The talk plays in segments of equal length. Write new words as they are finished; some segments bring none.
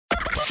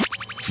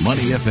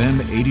Money FM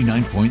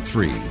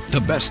 89.3,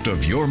 the best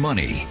of your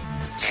money.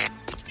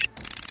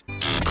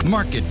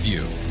 Market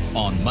View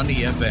on Money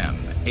FM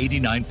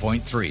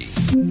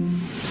 89.3.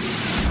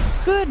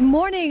 Good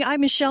morning. I'm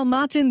Michelle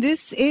Martin.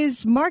 This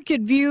is Market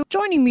View.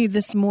 Joining me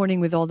this morning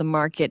with all the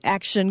market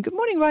action. Good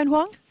morning, Ryan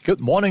Huang. Good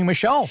morning,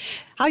 Michelle.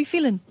 How are you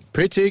feeling?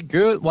 Pretty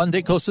good. One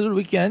day closer to the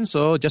weekend,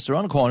 so just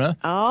around the corner.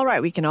 All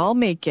right, we can all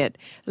make it.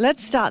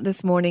 Let's start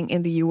this morning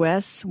in the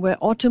U.S., where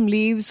autumn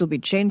leaves will be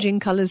changing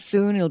colors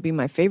soon. It'll be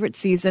my favorite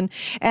season.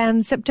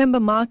 And September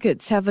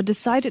markets have a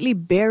decidedly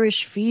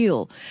bearish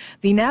feel.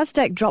 The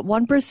Nasdaq dropped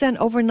 1%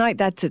 overnight.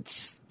 That's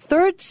its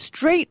third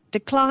straight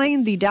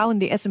decline, the Dow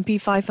and the S&P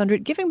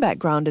 500 giving back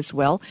ground as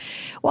well.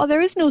 While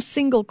there is no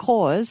single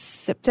cause,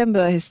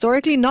 September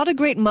historically not a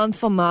great month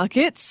for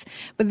markets,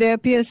 but there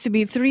appears to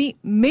be three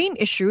main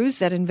issues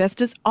that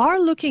investors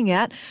are looking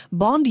at: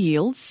 bond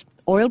yields,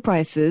 oil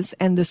prices,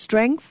 and the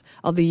strength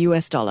of the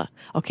U.S. dollar.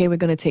 Okay, we're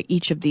going to take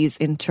each of these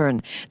in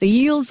turn. The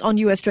yields on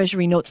U.S.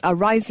 Treasury notes are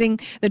rising.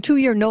 The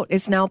 2-year note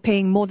is now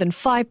paying more than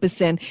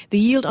 5%. The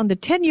yield on the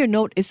 10-year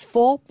note is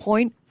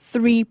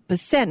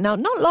 4.3%. Now,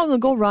 not long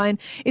ago, Ryan,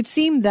 it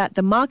seemed that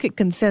the market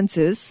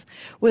consensus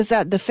was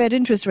that the Fed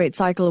interest rate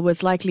cycle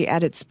was likely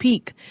at its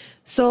peak.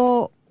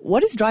 So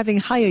what is driving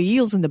higher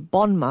yields in the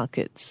bond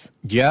markets?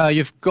 Yeah,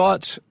 you've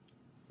got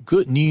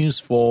good news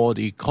for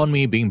the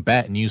economy being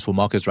bad news for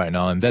markets right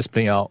now, and that's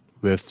playing out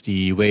with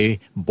the way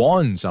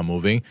bonds are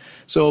moving.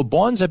 So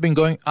bonds have been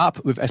going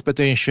up with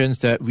expectations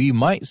that we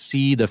might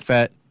see the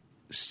Fed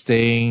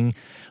staying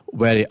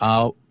where they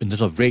are in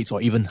terms of rates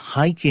or even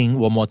hiking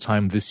one more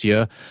time this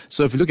year.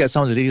 So if you look at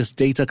some of the latest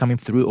data coming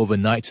through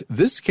overnight,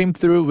 this came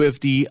through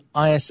with the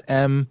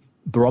ISM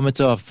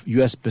barometer of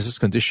U.S. business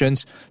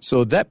conditions.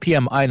 So that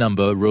PMI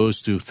number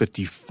rose to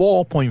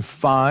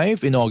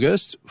 54.5 in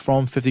August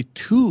from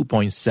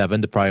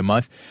 52.7 the prior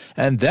month.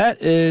 And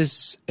that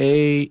is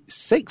a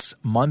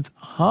 6-month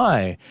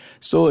high.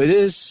 So it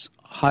is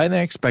higher than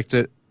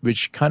expected,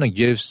 which kind of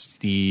gives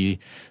the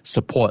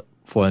support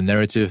for a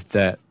narrative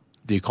that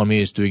the economy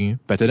is doing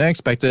better than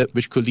expected,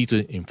 which could lead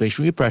to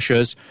inflationary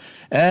pressures.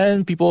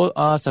 And people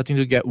are starting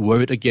to get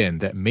worried again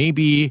that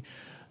maybe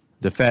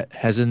the Fed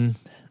hasn't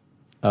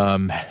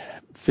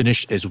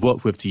finished its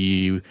work with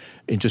the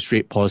interest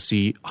rate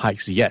policy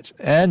hikes yet.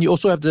 And you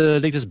also have the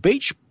latest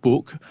Beige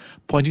Book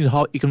pointing to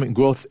how economic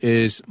growth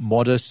is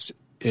modest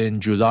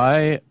in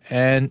July,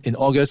 and in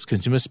August,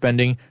 consumer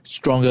spending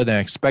stronger than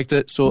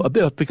expected. So a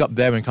bit of pickup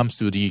there when it comes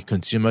to the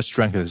consumer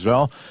strength as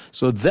well.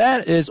 So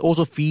that is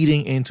also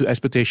feeding into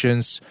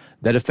expectations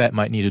that the Fed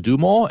might need to do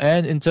more.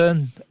 And in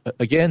turn,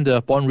 again,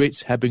 the bond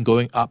rates have been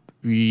going up.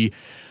 We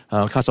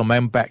cast our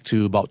mind back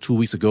to about 2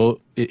 weeks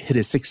ago. It hit a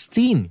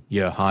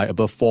 16-year high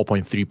above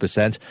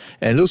 4.3%.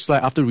 And it looks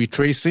like after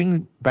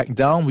retracing back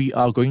down, we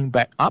are going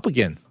back up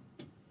again.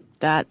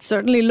 That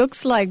certainly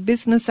looks like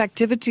business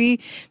activity,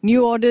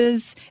 new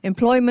orders,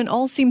 employment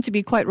all seem to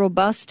be quite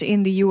robust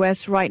in the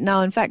U.S. right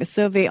now. In fact, a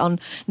survey on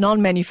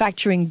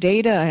non-manufacturing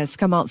data has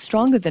come out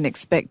stronger than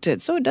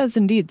expected. So it does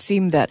indeed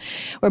seem that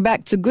we're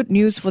back to good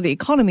news for the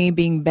economy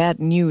being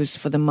bad news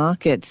for the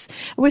markets.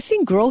 We're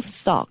seeing growth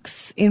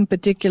stocks in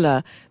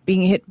particular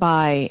being hit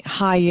by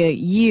higher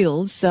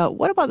yields.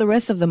 What about the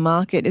rest of the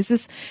market? Is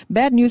this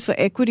bad news for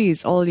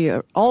equities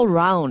all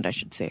round, I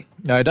should say?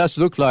 Now, it does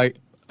look like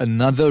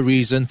another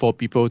reason for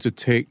people to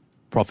take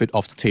profit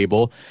off the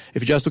table.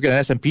 If you just look at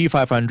S&P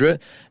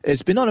 500,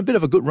 it's been on a bit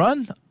of a good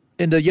run.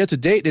 In the year to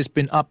date, it's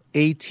been up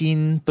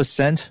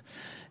 18%.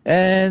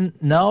 And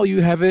now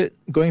you have it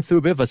going through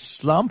a bit of a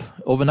slump.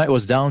 Overnight it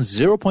was down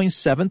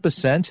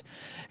 0.7%.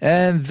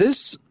 And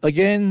this,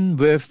 again,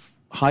 with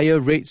higher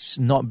rates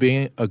not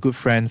being a good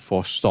friend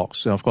for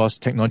stocks. And of course,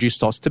 technology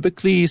stocks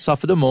typically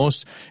suffer the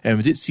most. And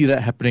we did see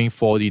that happening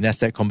for the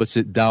Nasdaq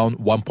Composite, down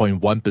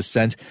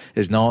 1.1%.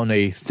 It's now on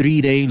a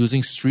 3-day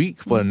losing streak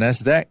for the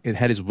Nasdaq. It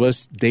had its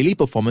worst daily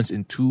performance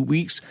in 2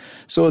 weeks.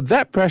 So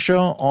that pressure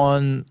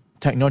on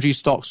technology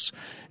stocks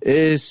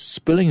is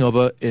spilling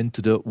over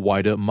into the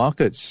wider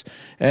markets.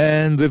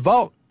 And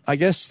without, I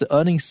guess, the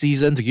earnings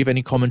season to give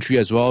any commentary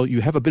as well,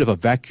 you have a bit of a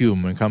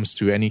vacuum when it comes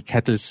to any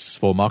catalysts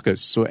for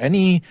markets. So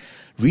any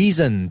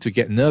reason to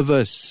get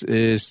nervous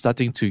is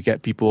starting to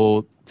get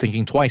people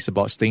thinking twice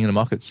about staying in the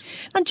markets.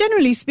 And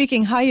generally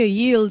speaking, higher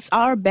yields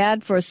are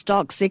bad for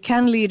stocks. They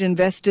can lead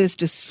investors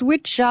to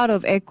switch out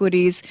of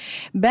equities,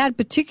 bad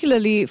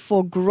particularly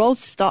for growth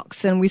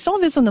stocks. And we saw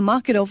this on the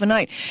market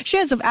overnight.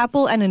 Shares of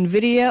Apple and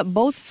Nvidia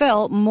both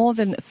fell more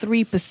than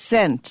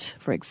 3%,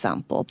 for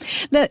example.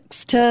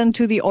 Let's turn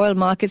to the oil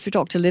markets. We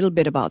talked a little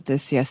bit about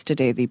this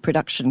yesterday. The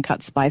production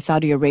cuts by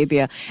Saudi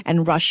Arabia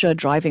and Russia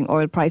driving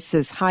oil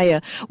prices higher.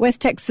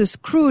 West Texas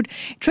crude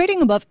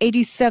trading above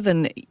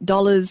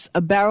 $87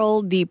 a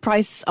barrel. The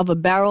price of a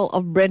barrel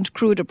of Brent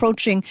crude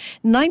approaching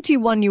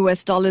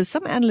 $91.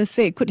 Some analysts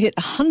say it could hit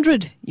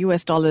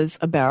 $100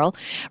 a barrel.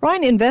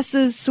 Ryan,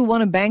 investors who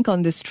want to bank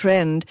on this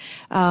trend,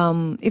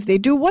 if they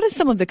do, what are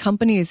some of the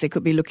companies they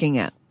could be looking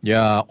at?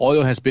 Yeah,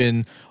 oil has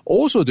been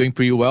also doing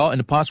pretty well. In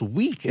the past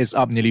week, it's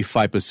up nearly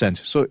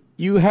 5%. So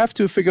you have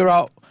to figure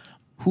out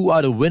who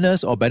are the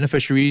winners or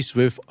beneficiaries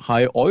with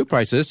higher oil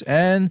prices.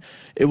 And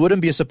it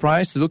wouldn't be a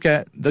surprise to look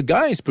at the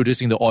guys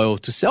producing the oil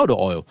to sell the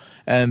oil.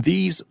 And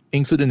these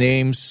include the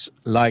names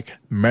like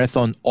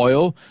Marathon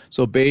Oil.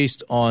 So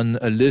based on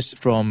a list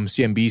from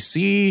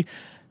CNBC,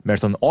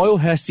 Marathon Oil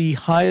has the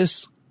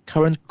highest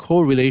current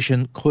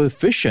correlation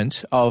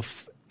coefficient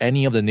of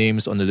any of the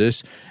names on the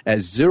list at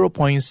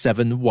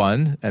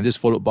 0.71, and this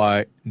followed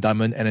by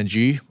Diamond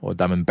Energy or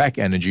Diamondback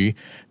Energy,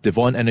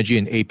 Devon Energy,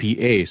 and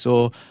APA.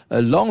 So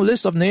a long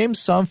list of names,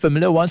 some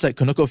familiar ones like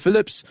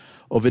ConocoPhillips,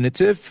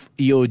 Ovinativ,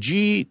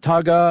 EOG,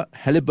 Targa,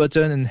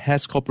 Halliburton, and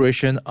Hess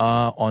Corporation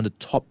are on the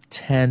top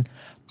 10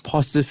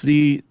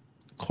 positively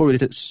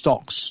correlated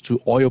stocks to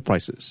oil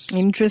prices.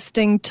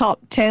 Interesting top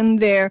 10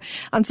 there.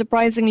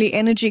 Unsurprisingly,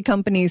 energy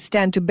companies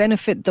stand to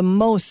benefit the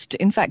most.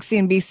 In fact,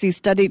 CNBC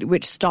studied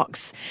which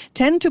stocks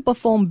tend to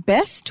perform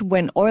best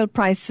when oil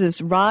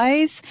prices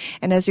rise.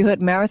 And as you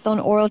heard, Marathon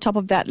Oil, top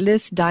of that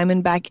list,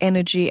 Diamondback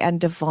Energy and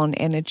Devon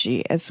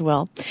Energy as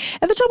well.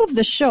 At the top of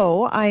the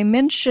show, I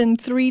mentioned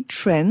three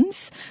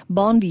trends: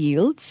 bond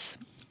yields,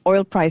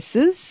 oil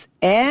prices,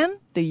 and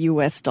the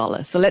US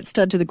dollar. So let's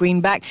turn to the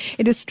greenback.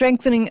 It is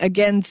strengthening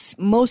against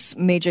most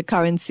major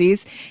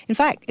currencies. In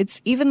fact,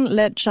 it's even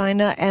led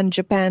China and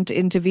Japan to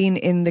intervene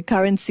in the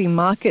currency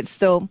markets,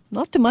 though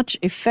not to much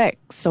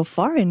effect so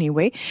far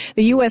anyway.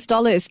 The US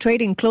dollar is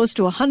trading close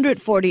to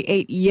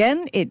 148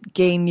 yen. It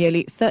gained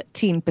nearly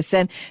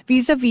 13%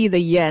 vis-a-vis the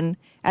yen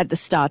at the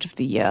start of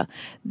the year.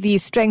 The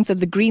strength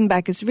of the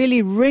greenback is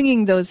really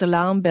ringing those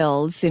alarm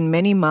bells in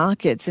many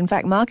markets. In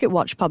fact,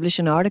 MarketWatch published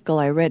an article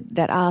I read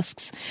that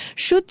asks,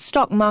 should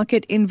stock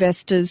market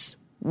investors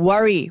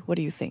worry? What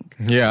do you think?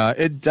 Yeah,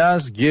 it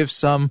does give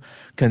some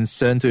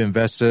concern to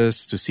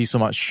investors to see so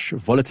much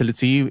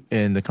volatility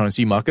in the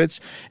currency markets.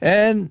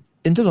 And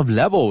in terms of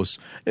levels,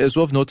 it's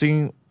worth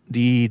noting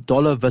the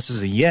dollar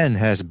versus the yen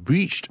has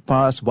breached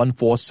past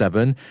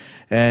 147.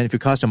 And if you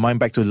cast your mind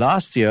back to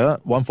last year,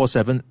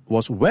 147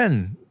 was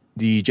when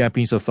the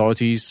Japanese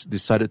authorities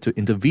decided to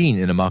intervene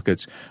in the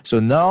markets. So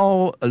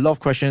now a lot of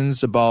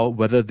questions about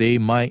whether they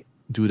might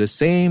do the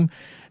same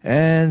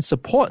and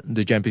support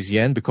the Japanese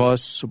yen,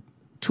 because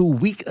too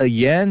weak a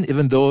yen,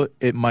 even though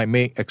it might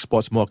make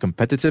exports more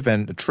competitive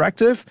and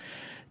attractive,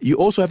 you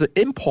also have to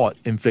import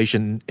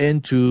inflation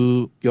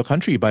into your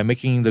country by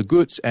making the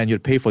goods, and you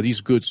pay for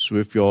these goods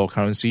with your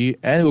currency,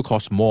 and it will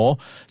cost more.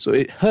 So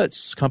it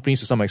hurts companies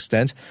to some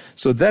extent.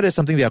 So that is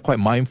something they are quite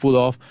mindful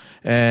of.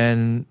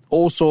 And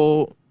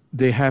also,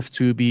 they have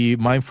to be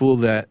mindful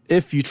that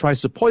if you try to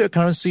support your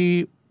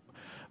currency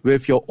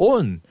with your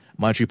own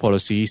monetary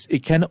policies,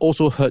 it can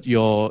also hurt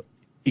your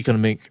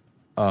economic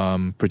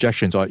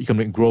projections or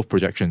economic growth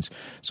projections.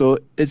 So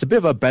it's a bit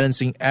of a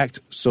balancing act.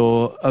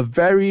 So a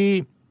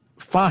very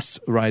fast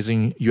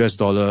rising US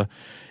dollar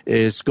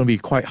is going to be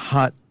quite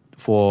hard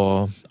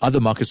for other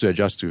markets to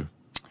adjust to.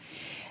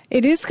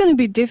 It is going to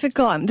be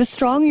difficult. The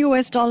strong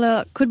US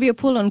dollar could be a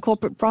pull on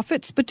corporate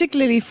profits,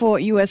 particularly for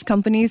US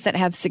companies that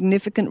have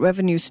significant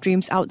revenue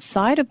streams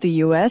outside of the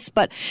US.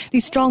 But the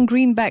strong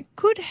greenback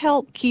could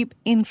help keep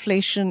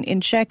inflation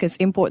in check as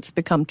imports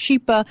become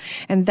cheaper,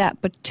 and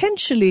that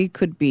potentially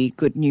could be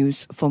good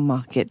news for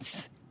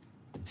markets.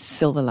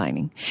 Silver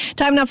lining.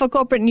 Time now for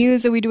corporate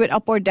news. We do it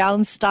up or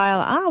down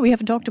style. We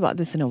haven't talked about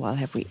this in a while,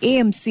 have we?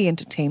 AMC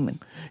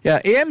Entertainment.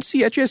 Yeah,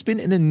 AMC actually has been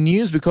in the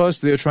news because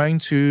they're trying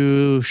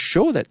to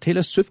show that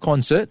Taylor Swift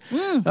concert.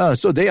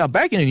 So they are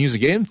back in the news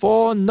again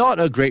for not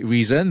a great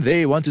reason.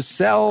 They want to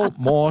sell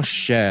more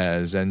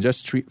shares. And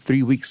just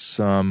three weeks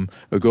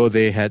ago,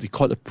 they had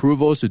court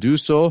approvals to do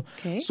so.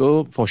 Okay.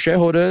 So for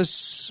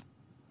shareholders,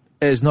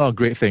 it's not a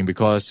great thing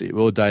because it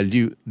will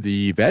dilute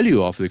the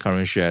value of the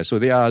current share. So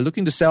they are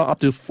looking to sell up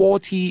to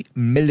 40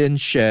 million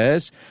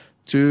shares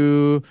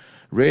to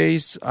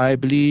raise, I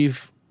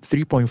believe,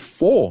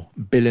 $3.4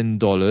 billion.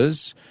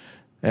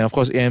 And of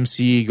course,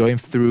 AMC going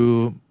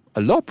through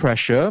a lot of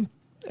pressure.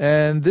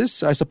 And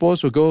this, I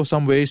suppose, will go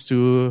some ways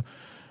to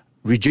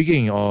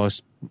rejigging or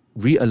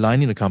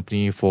realigning the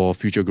company for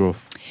future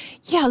growth.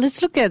 Yeah,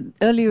 let's look at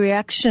early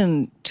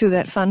reaction to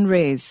that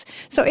fundraise.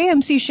 So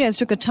AMC shares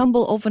took a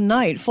tumble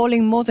overnight,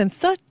 falling more than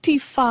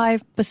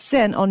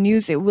 35% on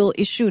news it will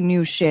issue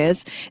new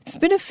shares. It's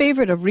been a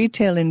favorite of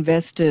retail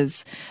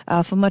investors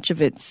for much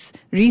of its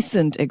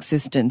recent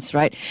existence,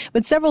 right?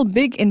 But several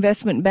big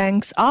investment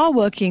banks are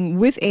working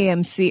with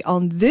AMC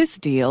on this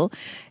deal.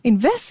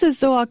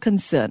 Investors, though, are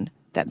concerned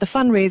that the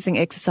fundraising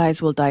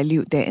exercise will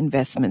dilute their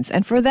investments.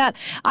 And for that,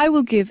 I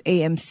will give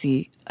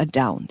AMC a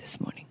down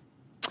this morning.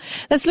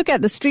 Let's look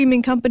at the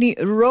streaming company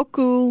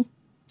Roku.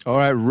 All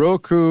right,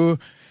 Roku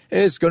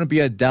is going to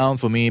be a down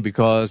for me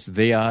because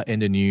they are in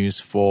the news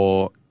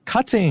for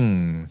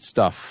cutting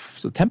stuff.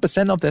 So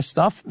 10% of their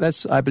stuff,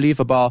 that's, I believe,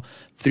 about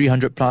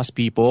 300 plus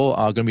people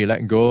are going to be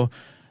let go.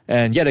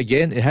 And yet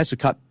again, it has to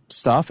cut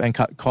stuff and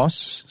cut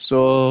costs.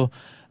 So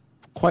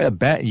quite a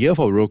bad year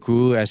for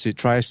Roku as it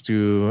tries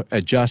to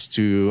adjust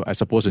to, I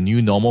suppose, a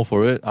new normal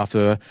for it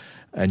after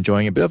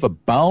enjoying a bit of a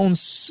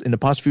bounce in the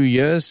past few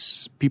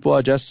years. People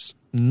are just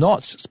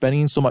not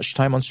spending so much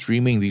time on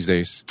streaming these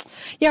days.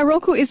 Yeah,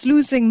 Roku is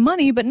losing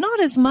money, but not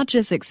as much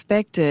as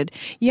expected.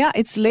 Yeah,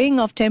 it's laying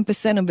off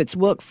 10% of its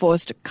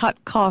workforce to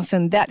cut costs,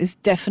 and that is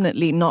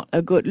definitely not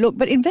a good look.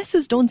 But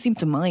investors don't seem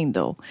to mind,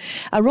 though.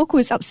 Roku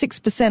is up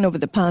 6% over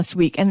the past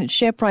week, and its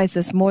share price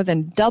has more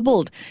than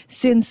doubled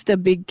since the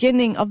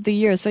beginning of the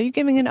year. So are you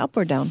giving it up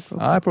or down,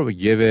 Roku? I'd probably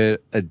give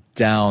it a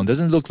down.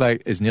 Doesn't look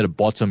like it's near the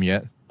bottom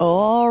yet.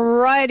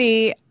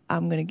 Alrighty.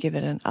 I'm going to give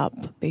it an up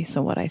based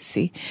on what I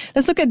see.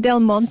 Let's look at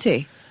Del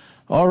Monte.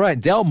 All right,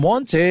 Del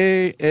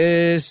Monte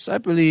is, I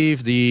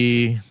believe,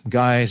 the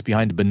guys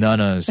behind the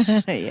bananas.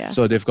 Yeah.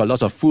 So they've got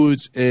lots of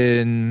foods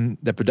in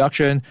their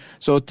production.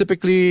 So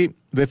typically,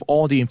 with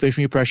all the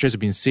inflationary pressures we've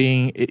been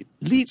seeing, it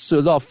leads to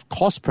a lot of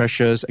cost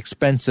pressures,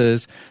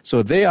 expenses.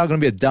 So they are going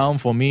to be a down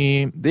for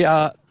me. They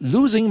are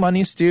losing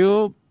money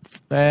still.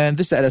 And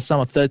this is at a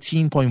sum of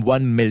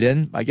 13.1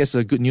 million. I guess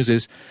the good news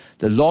is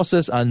the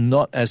losses are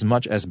not as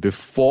much as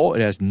before.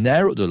 It has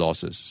narrowed the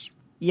losses.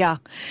 Yeah.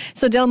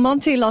 So Del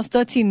Monte lost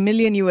 $13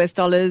 million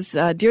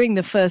during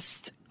the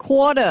first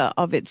quarter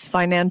of its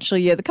financial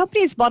year. The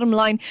company's bottom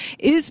line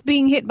is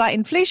being hit by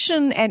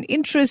inflation and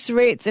interest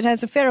rates. It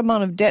has a fair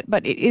amount of debt,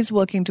 but it is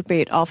working to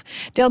pay it off.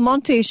 Del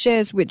Monte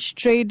shares, which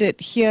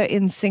traded here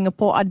in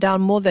Singapore, are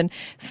down more than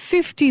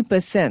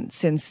 50%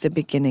 since the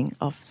beginning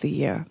of the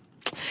year.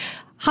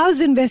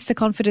 How's investor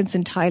confidence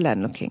in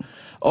Thailand looking?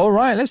 All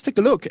right, let's take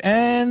a look.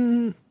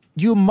 And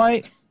you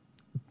might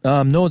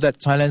know that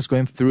Thailand's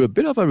going through a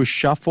bit of a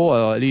reshuffle,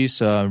 or at least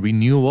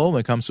renewal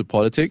when it comes to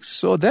politics.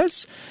 So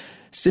that's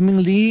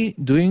seemingly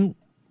doing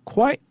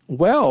quite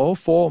well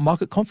for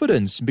market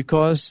confidence,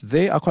 because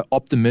they are quite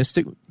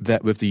optimistic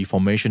that with the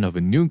formation of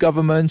a new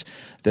government,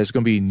 there's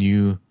going to be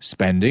new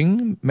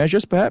spending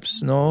measures,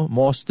 perhaps,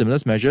 more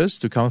stimulus measures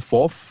to come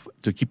forth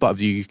to keep up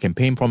the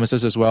campaign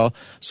promises as well.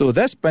 So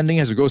that spending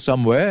has to go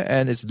somewhere,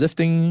 and it's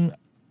lifting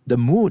the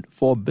mood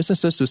for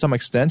businesses to some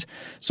extent.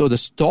 So the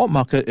stock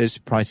market is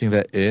pricing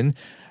that in.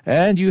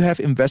 And you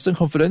have investor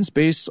confidence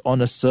based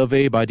on a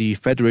survey by the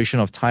Federation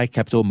of Thai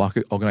Capital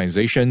Market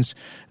Organizations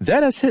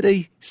that has hit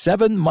a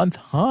 7-month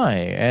high.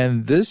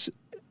 And this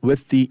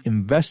with the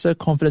investor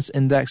confidence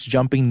index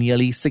jumping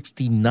nearly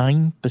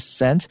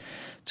 69%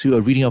 to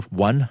a reading of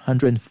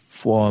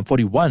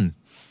 141.27.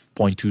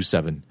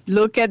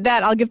 Look at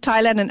that. I'll give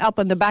Thailand an up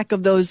on the back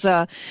of those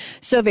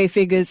survey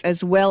figures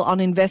as well on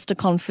investor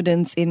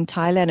confidence in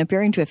Thailand,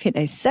 appearing to have hit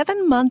a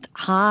 7-month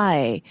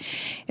high.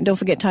 And don't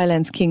forget,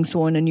 Thailand's king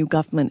swore in a new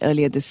government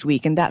earlier this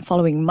week, and that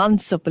following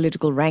months of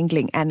political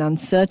wrangling and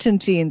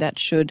uncertainty, and that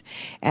should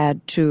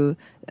add to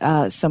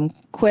some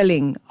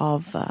quelling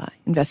of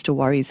investor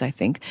worries, I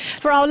think.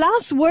 For our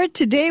last word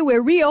today,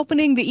 we're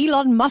reopening the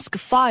Elon Musk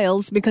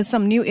files because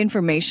some new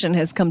information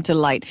has come to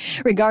light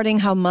regarding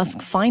how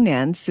Musk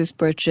financed his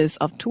purchase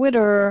of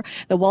Twitter.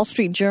 The Wall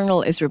Street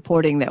Journal is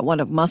reporting that one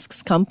of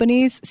Musk's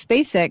companies,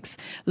 SpaceX,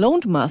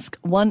 loaned Musk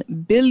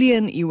 $1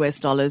 billion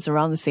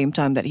around the same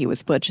time that he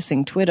was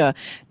purchasing Twitter,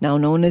 now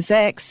known as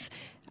X.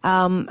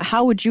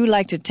 How would you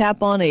like to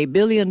tap on a $1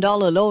 billion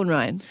loan,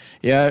 Ryan?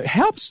 Yeah, it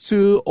helps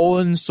to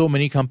own so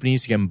many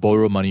companies you can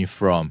borrow money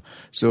from.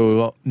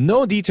 So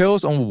no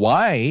details on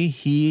why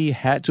he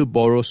had to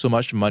borrow so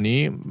much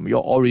money.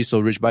 You're already so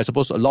rich, but I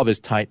suppose a lot of it's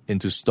tied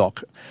into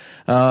stock.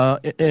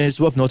 It's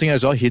worth noting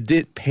as well, he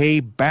did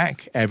pay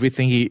back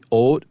everything he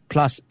owed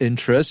plus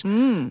interest.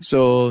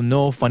 So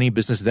no funny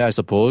business there, I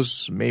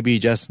suppose. Maybe he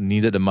just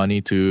needed the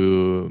money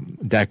to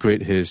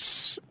decorate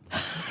his...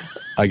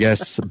 I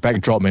guess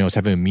backdrop when he was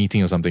having a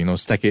meeting or something,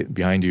 stack it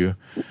behind you.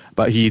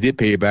 But he did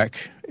pay it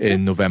back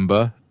in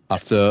November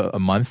after a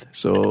month.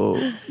 So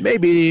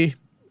maybe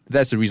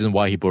that's the reason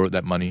why he borrowed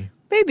that money.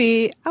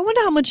 Maybe. I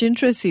wonder how much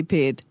interest he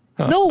paid.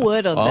 No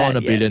word on that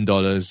On $1 billion.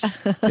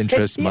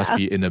 Interest Yeah. must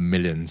be in the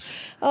millions.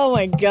 Oh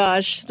my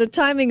gosh. The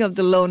timing of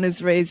the loan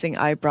is raising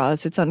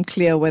eyebrows. It's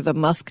unclear whether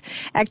Musk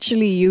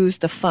actually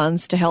used the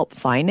funds to help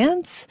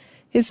finance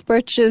his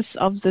purchase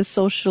of the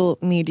social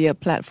media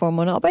platform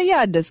or not. But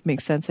yeah, it does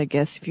make sense, I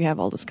guess, if you have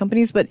all those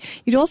companies. But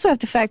you'd also have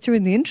to factor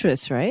in the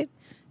interest, right?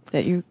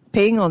 That you're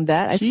paying on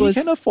that. I suppose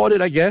He can afford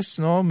it, I guess.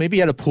 Maybe he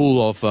had a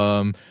pool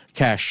of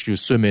cash to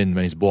swim in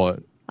when he's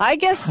bored. I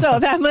guess so.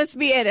 That must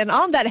be it. And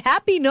on that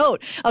happy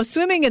note of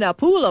swimming in a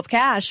pool of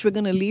cash, we're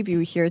going to leave you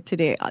here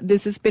today.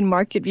 This has been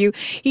Market View.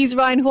 He's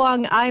Ryan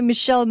Huang. I'm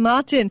Michelle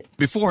Martin.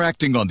 Before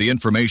acting on the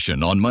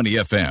information on Money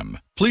FM,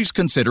 please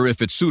consider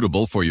if it's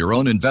suitable for your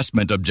own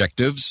investment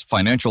objectives,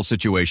 financial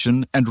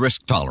situation, and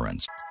risk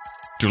tolerance.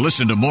 To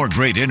listen to more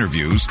great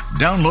interviews,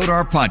 download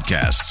our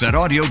podcasts at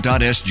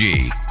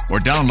audio.sg or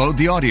download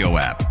the audio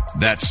app.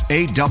 That's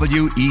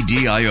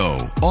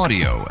AWEDIO,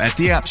 audio at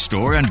the App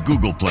Store and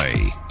Google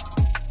Play.